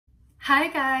Hi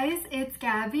guys, it's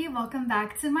Gabby. Welcome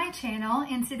back to my channel.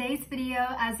 In today's video,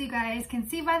 as you guys can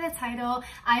see by the title,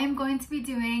 I am going to be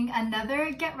doing another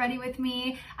Get Ready With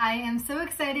Me. I am so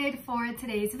excited for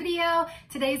today's video.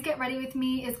 Today's Get Ready With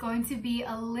Me is going to be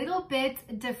a little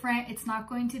bit different. It's not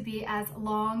going to be as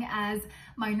long as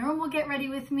my normal Get Ready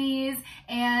With Me's,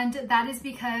 and that is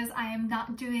because I am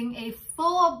not doing a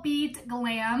full beat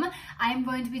glam. I'm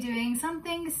going to be doing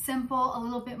something simple, a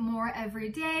little bit more every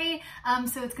day.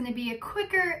 So it's going to be a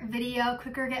quicker video,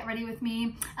 quicker Get Ready With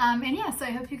Me. And yeah, so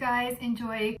I hope you guys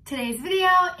enjoy today's video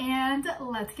and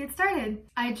let's get started.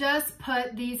 I just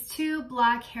put these two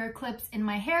black hair clips in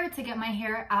my hair to get my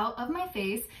hair out of my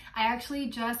face. I actually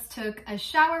just took a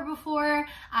shower before.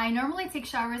 I normally take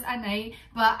showers at night,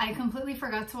 but I completely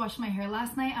forgot to wash my hair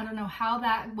last night. I don't know how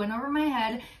that went over my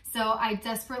head. So I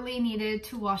desperately needed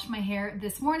to wash my hair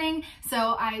this morning.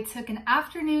 So I took an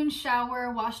afternoon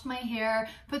shower, washed my hair,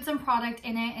 put some product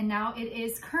in it, and now it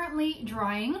is currently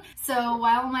drying. So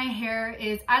while my hair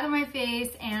is out of my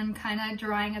face and kind of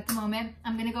drying at the moment,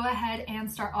 I'm gonna go ahead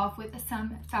and start off with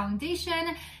some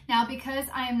foundation. Now, because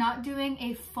I am not doing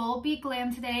a full beat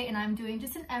glam today and I'm doing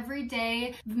just an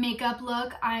everyday makeup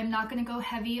look, I'm not gonna go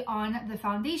heavy on the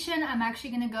foundation. I'm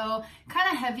actually gonna go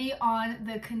kind of heavy on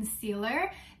the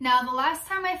concealer. Now, the last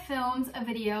time I filmed a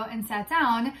video and sat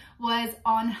down was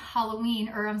on Halloween,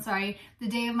 or I'm sorry, the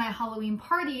day of my Halloween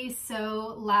party,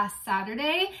 so last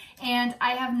Saturday, and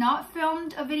I have not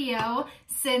filmed a video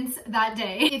since that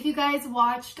day. If you guys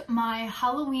watched my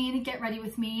Halloween Get Ready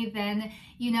With Me, then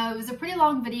you know it was a pretty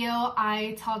long video.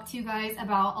 I talked to you guys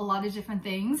about a lot of different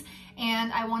things,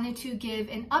 and I wanted to give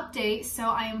an update. So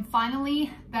I am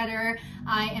finally better.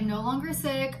 I am no longer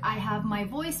sick. I have my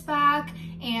voice back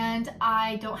and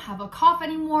I don't have a cough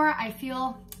anymore. I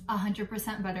feel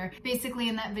 100% better. Basically,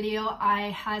 in that video,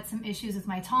 I had some issues with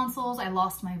my tonsils. I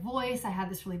lost my voice. I had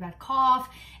this really bad cough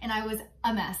and I was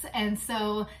a mess. And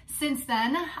so since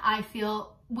then, I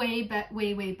feel way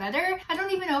better. I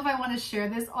don't even know if I want to share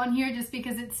this on here just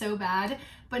because it's so bad,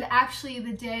 but actually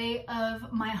the day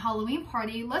of my Halloween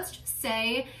party, let's just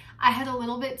say I had a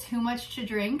little bit too much to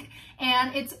drink.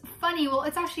 And it's funny, well,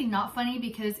 it's actually not funny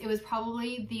because it was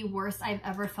probably the worst I've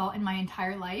ever felt in my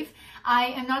entire life. I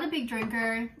am not a big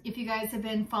drinker. If you guys have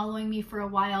been following me for a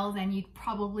while, then you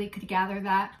probably could gather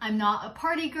that. I'm not a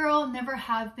party girl, never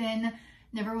have been,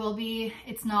 never will be.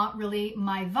 It's not really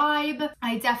my vibe.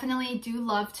 I definitely do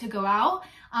love to go out,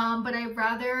 but I'd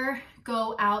rather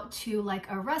go out to like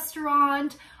a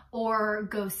restaurant or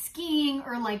go skiing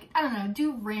or like, I don't know,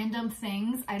 do random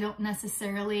things. I don't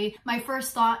necessarily, my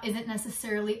first thought isn't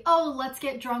necessarily, oh, let's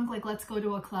get drunk, like let's go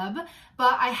to a club.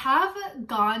 But I have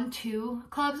gone to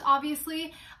clubs,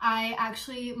 obviously.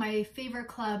 My favorite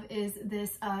club is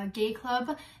this gay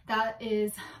club that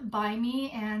is by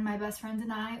me and my best friends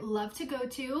and I love to go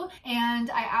to.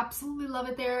 And I absolutely love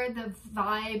it there. The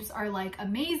vibes are like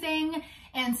amazing.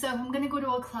 And so if I'm gonna go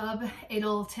to a club,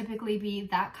 it'll typically be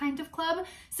that kind of club.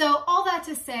 So all that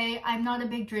to say, I'm not a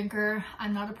big drinker.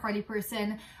 I'm not a party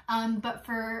person. But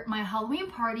for my Halloween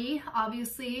party,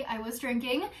 obviously I was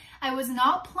drinking. I was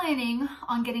not planning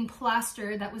on getting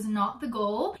plastered. That was not the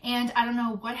goal. And I don't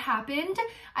know what happened.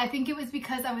 I think it was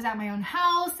because I was at my own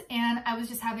house and I was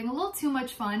just having a little too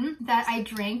much fun that I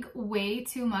drank way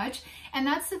too much. And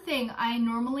that's the thing. I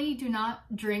normally do not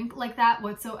drink like that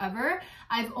whatsoever.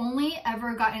 I've only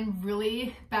ever gotten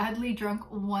really badly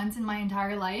drunk once in my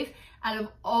entire life out of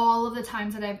all of the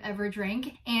times that I've ever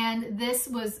drank. And this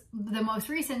was the most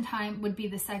recent time, would be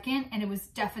the second, and it was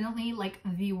definitely like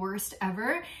the worst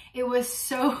ever. It was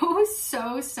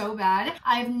so bad.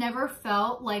 I've never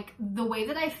felt like the way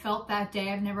that I felt that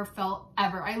day. I've never felt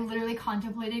ever. I literally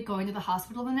contemplated going to the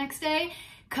hospital the next day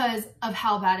because of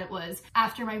how bad it was.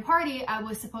 After my party, I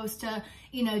was supposed to,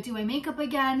 you know, do my makeup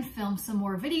again, film some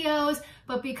more videos,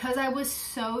 but because I was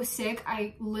so sick,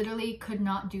 I literally could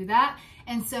not do that.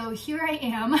 And so here I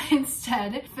am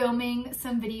instead filming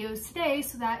some videos today.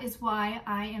 So that is why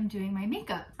I am doing my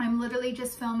makeup. I'm literally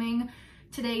just filming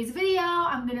today's video.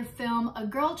 I'm gonna film a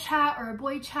girl chat or a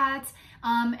boy chat.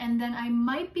 And then I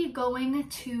might be going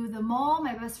to the mall.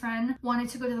 My best friend wanted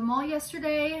to go to the mall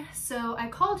yesterday. So I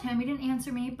called him, he didn't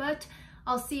answer me, but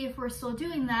I'll see if we're still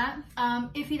doing that.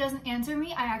 If he doesn't answer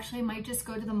me, I actually might just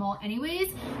go to the mall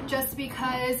anyways, just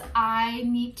because I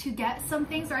need to get some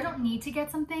things, or I don't need to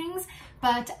get some things,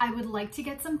 but I would like to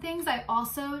get some things. I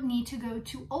also need to go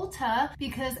to Ulta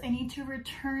because I need to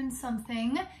return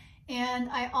something and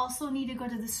I also need to go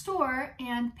to the store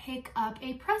and pick up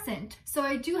a present. So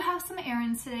I do have some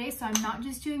errands today, so I'm not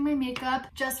just doing my makeup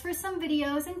just for some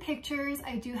videos and pictures.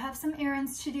 I do have some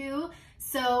errands to do.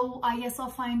 So I guess I'll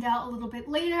find out a little bit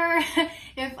later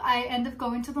if I end up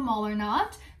going to the mall or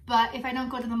not. But if I don't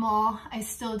go to the mall, I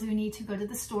still do need to go to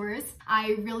the stores.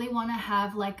 I really want to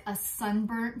have like a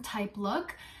sunburnt type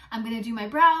look. I'm gonna do my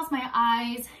brows, my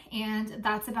eyes, and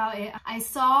that's about it. I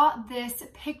saw this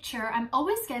picture. I'm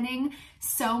always getting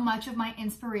so much of my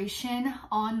inspiration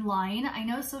online. I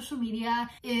know social media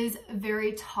is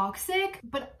very toxic,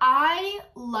 but I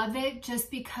love it just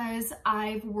because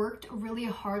I've worked really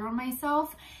hard on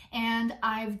myself and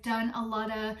I've done a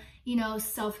lot of, you know,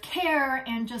 self-care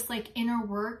and just like inner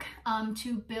work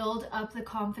to build up the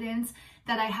confidence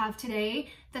that I have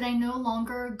today, that I no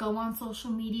longer go on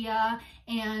social media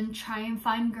and try and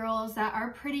find girls that are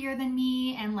prettier than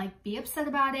me and like be upset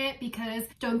about it, because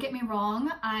don't get me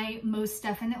wrong, I most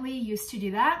definitely used to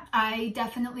do that. I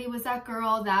definitely was that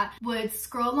girl that would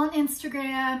scroll on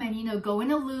Instagram and, you know, go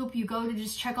in a loop. You go to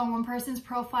just check on one person's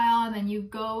profile and then you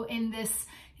go in this,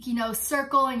 you know,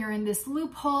 circle and you're in this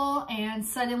loophole and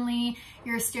suddenly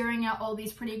you're staring at all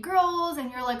these pretty girls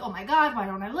and you're like, oh my God, why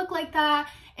don't I look like that?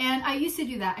 And I used to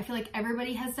do that. I feel like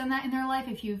everybody has done that in their life.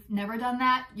 If you've never done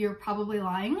that, you're probably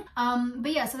lying.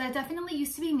 But yeah, so that definitely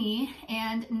used to be me.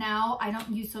 And now I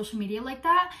don't use social media like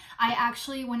that. I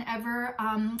actually, whenever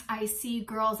I see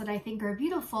girls that I think are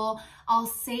beautiful, I'll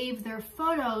save their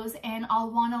photos and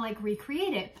I'll want to like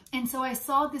recreate it. And so I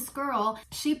saw this girl,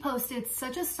 she posted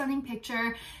such a stunning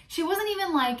picture. She wasn't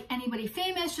even like anybody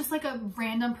famous, just like a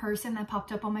random person that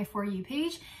popped up on my For You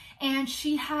page. And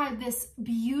she had this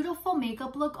beautiful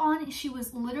makeup look on. She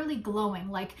was literally glowing.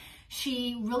 Like,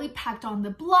 she really packed on the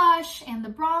blush and the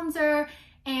bronzer.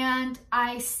 And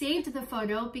I saved the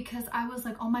photo because I was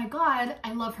like, oh my God,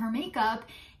 I love her makeup.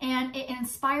 And it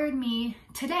inspired me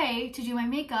today to do my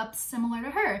makeup similar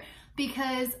to her.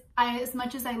 Because as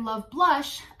much as I love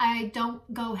blush, I don't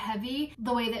go heavy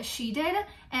the way that she did.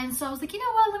 And so I was like, you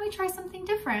know what, let me try something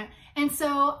different. And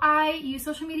so I use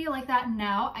social media like that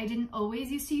now. I didn't always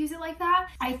used to use it like that.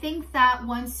 I think that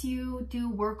once you do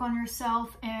work on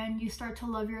yourself and you start to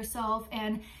love yourself,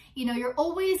 and you know, you're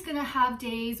always gonna have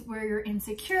days where you're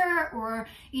insecure or,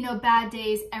 you know, bad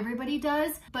days, everybody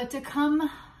does. But to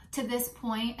come to this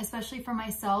point, especially for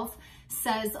myself,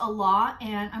 says a lot,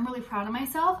 and I'm really proud of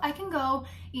myself. I can go,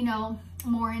 you know,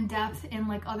 more in depth in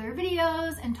like other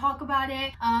videos and talk about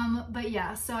it. But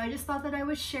yeah, so I just thought that I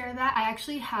would share that. I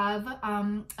actually have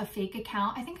a fake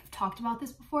account. I think I've talked about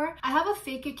this before. I have a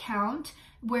fake account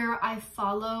where I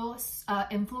follow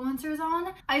influencers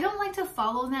on. I don't like to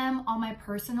follow them on my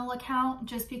personal account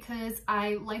just because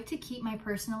I like to keep my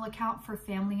personal account for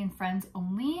family and friends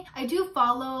only. I do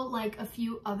follow like a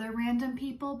few other random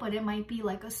people, but it might be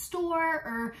like a store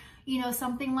or, you know,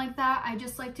 something like that. I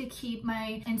just like to keep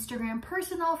my Instagram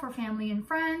personal for family and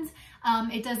friends.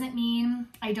 It doesn't mean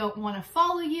I don't want to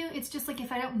follow you. It's just like,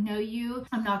 if I don't know you,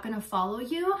 I'm not going to follow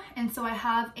you. And so I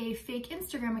have a fake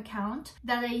Instagram account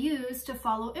that I use to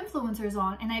follow influencers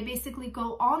on. And I basically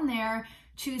go on there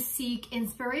to seek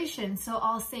inspiration. So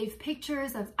I'll save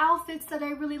pictures of outfits that I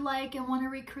really like and want to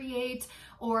recreate,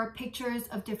 or pictures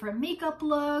of different makeup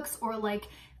looks, or like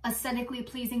aesthetically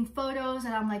pleasing photos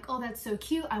and I'm like, oh, that's so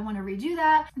cute, I want to redo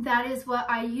that. That is what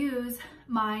I use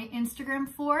my Instagram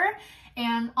for,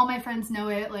 and all my friends know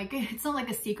it. Like, it's not like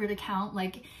a secret account.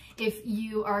 Like, if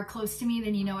you are close to me,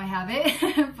 then you know I have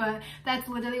it. But that's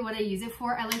literally what I use it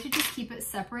for. I like to just keep it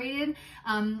separated.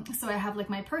 So I have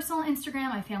like my personal Instagram,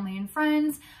 my family and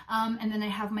friends, and then I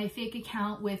have my fake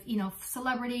account with, you know,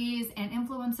 celebrities and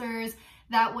influencers.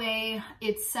 That way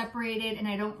it's separated and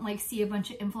I don't like see a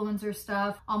bunch of influencer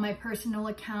stuff on my personal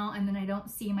account, and then I don't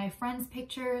see my friends'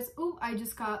 pictures. Ooh, I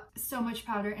just got so much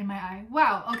powder in my eye.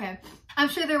 Wow, okay. I'm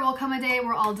sure there will come a day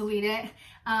where I'll delete it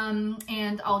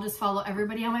and I'll just follow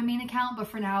everybody on my main account, but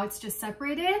for now it's just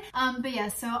separated. But yeah,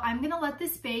 so I'm gonna let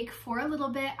this bake for a little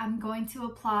bit. I'm going to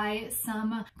apply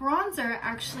some bronzer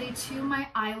actually to my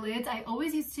eyelids. I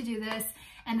always used to do this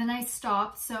and then I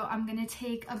stopped. So I'm gonna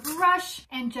take a brush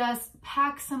and just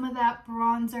pack some of that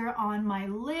bronzer on my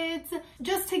lids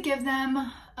just to give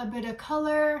them a bit of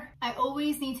color. I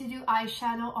always need to do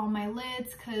eyeshadow on my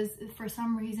lids because for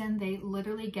some reason they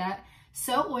literally get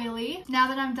so oily. Now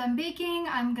that I'm done baking,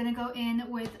 I'm gonna go in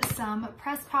with some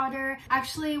pressed powder.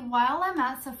 Actually, while I'm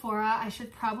at Sephora, I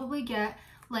should probably get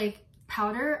like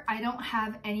powder. I don't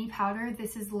have any powder.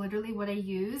 This is literally what I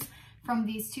use from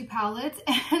these two palettes,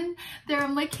 and they're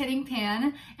like Kidding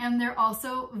Pan, and they're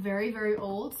also very, very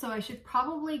old. So I should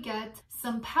probably get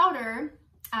some powder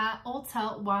at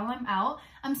Ulta while I'm out.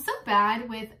 I'm so bad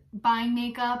with buying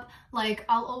makeup. Like,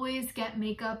 I'll always get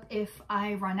makeup if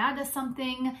I run out of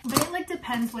something, but it like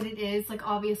depends what it is. Like,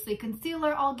 obviously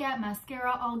concealer I'll get,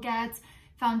 mascara I'll get,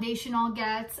 foundation I'll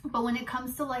get, but when it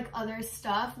comes to like other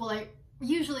stuff, well, I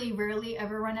usually rarely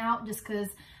ever run out just because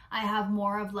I have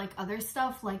more of like other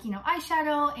stuff like, you know,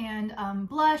 eyeshadow and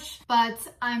blush, but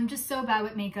I'm just so bad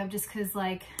with makeup just because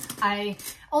like I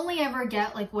only ever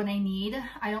get like what I need.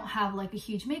 I don't have like a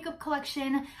huge makeup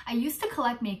collection. I used to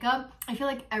collect makeup. I feel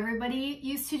like everybody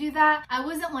used to do that. I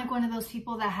wasn't like one of those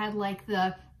people that had like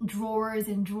the drawers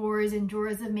and drawers and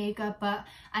drawers of makeup, but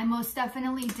I most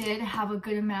definitely did have a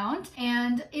good amount,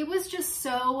 and it was just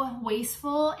so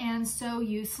wasteful and so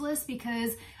useless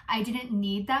because I didn't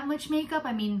need that much makeup.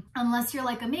 I mean, unless you're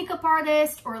like a makeup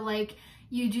artist or like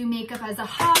you do makeup as a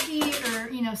hobby or,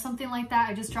 you know, something like that.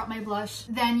 I just dropped my blush.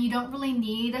 Then you don't really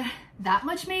need that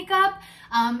much makeup.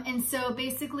 And so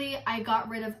basically I got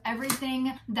rid of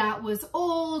everything that was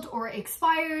old or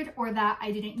expired or that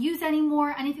I didn't use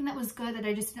anymore. Anything that was good that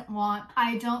I just didn't want.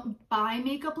 I don't buy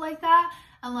makeup like that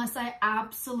unless I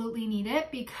absolutely need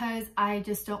it because I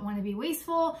just don't want to be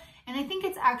wasteful. And I think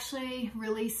it's actually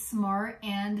really smart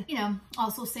and, you know,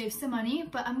 also saves some money.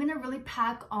 But I'm gonna really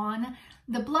pack on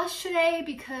the blush today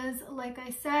because, like I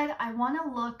said, I want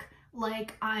to look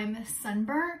like I'm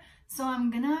sunburnt. So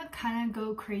I'm gonna kind of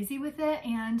go crazy with it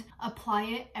and apply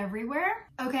it everywhere.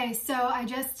 Okay, so I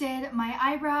just did my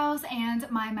eyebrows and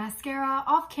my mascara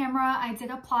off camera. I did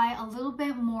apply a little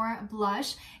bit more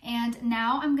blush, and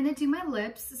now I'm gonna do my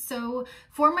lips. So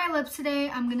for my lips today,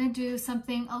 I'm gonna do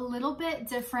something a little bit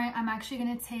different. I'm actually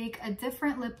gonna take a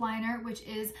different lip liner, which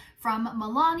is from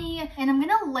Milani, and I'm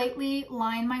gonna lightly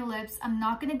line my lips. I'm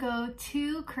not gonna go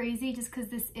too crazy just because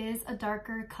this is a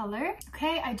darker color.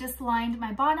 Okay, I just lined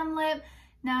my bottom lip.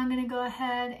 Now I'm gonna go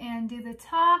ahead and do the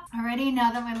top. Alrighty,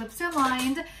 now that my lips are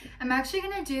lined, I'm actually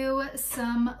gonna do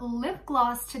some lip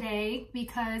gloss today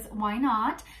because why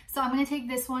not? So I'm gonna take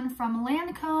this one from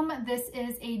Lancome. This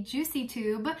is a Juicy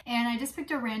Tube, and I just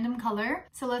picked a random color.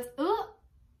 So let's, ooh,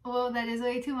 whoa, that is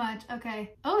way too much.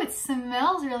 Okay. Oh, it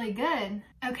smells really good.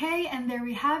 Okay, and there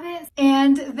we have it.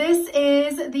 And this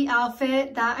is the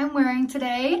outfit that I'm wearing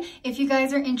today. If you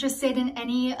guys are interested in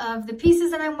any of the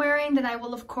pieces that I'm wearing, then I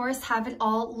will of course have it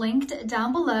all linked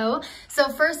down below. So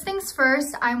first things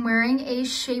first, I'm wearing a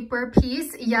shapewear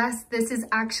piece. Yes, this is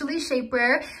actually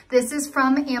shapewear. This is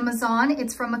from Amazon.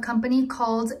 It's from a company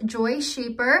called Joy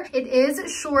Shaper. It is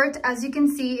short, as you can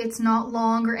see. It's not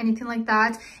long or anything like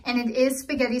that. And it is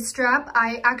spaghetti strap.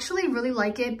 I actually really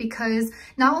like it because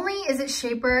not only is it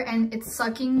shapewear and it's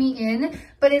sucking me in,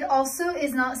 but it also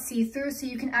is not see-through, so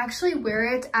you can actually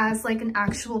wear it as like an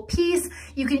actual piece.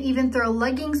 You can even throw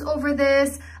leggings over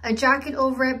this, a jacket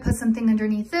over it, put something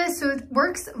underneath this, so it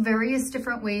works various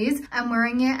different ways. I'm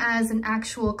wearing it as an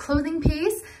actual clothing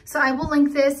piece, so I will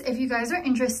link this if you guys are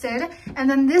interested. And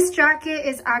then this jacket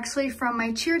is actually from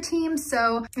my cheer team,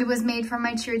 so it was made from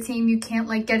my cheer team. You can't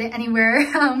like get it anywhere.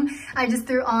 I just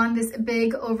threw on this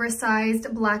big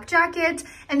oversized black jacket.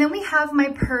 And then we have my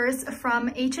purse from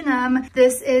H&M.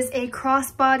 This is a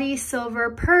crossbody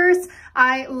silver purse.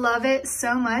 I love it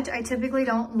so much. I typically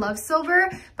don't love silver,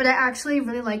 but I actually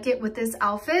really like it with this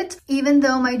outfit. Even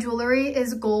though my jewelry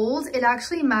is gold, it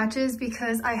actually matches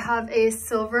because I have a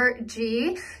silver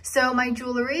G. So my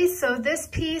jewelry, so this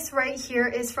piece right here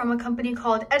is from a company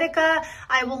called Etika.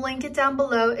 I will link it down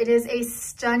below. It is a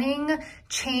stunning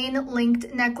chain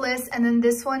linked necklace. And then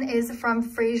this one is from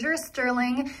Fraser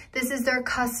Sterling. This is their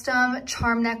custom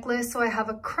charm necklace. So I have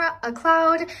a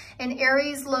cloud, an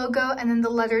Aries logo, and then the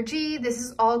letter G. This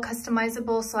is all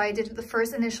customizable. So I did the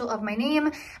first initial of my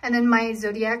name and then my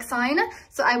zodiac sign.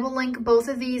 So I will link both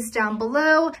of these down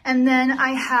below. And then I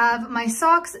have my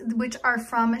socks, which are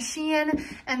from Shein,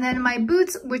 and then my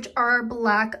boots, which are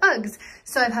black Uggs.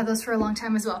 So I've had those for a long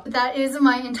time as well. But that is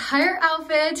my entire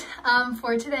outfit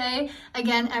for today.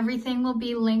 Again, everything will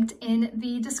be linked in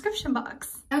the description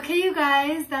box. Okay, you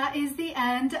guys, that is the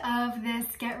end of this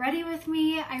Get Ready With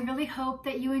Me. I really hope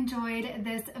that you enjoyed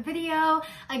this video.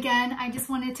 Again, I just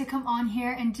wanted to come on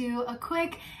here and do a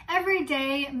quick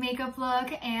everyday makeup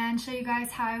look and show you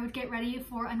guys how I would get ready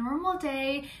for a normal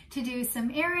day to do some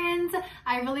errands.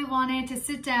 I really wanted to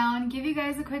sit down, give you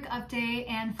guys a quick update,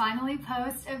 and finally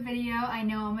post a video. I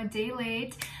know I'm a day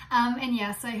late. And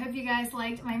yeah, so I hope you guys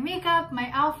liked my makeup, my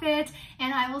outfit,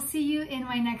 and I will see you in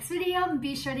my next video.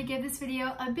 Be sure to give this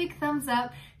video a big thumbs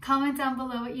up, comment down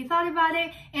below what you thought about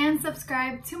it, and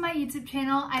subscribe to my YouTube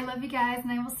channel. I love you guys,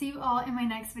 and I will see you all in my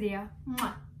next video.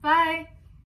 Mwah. Bye!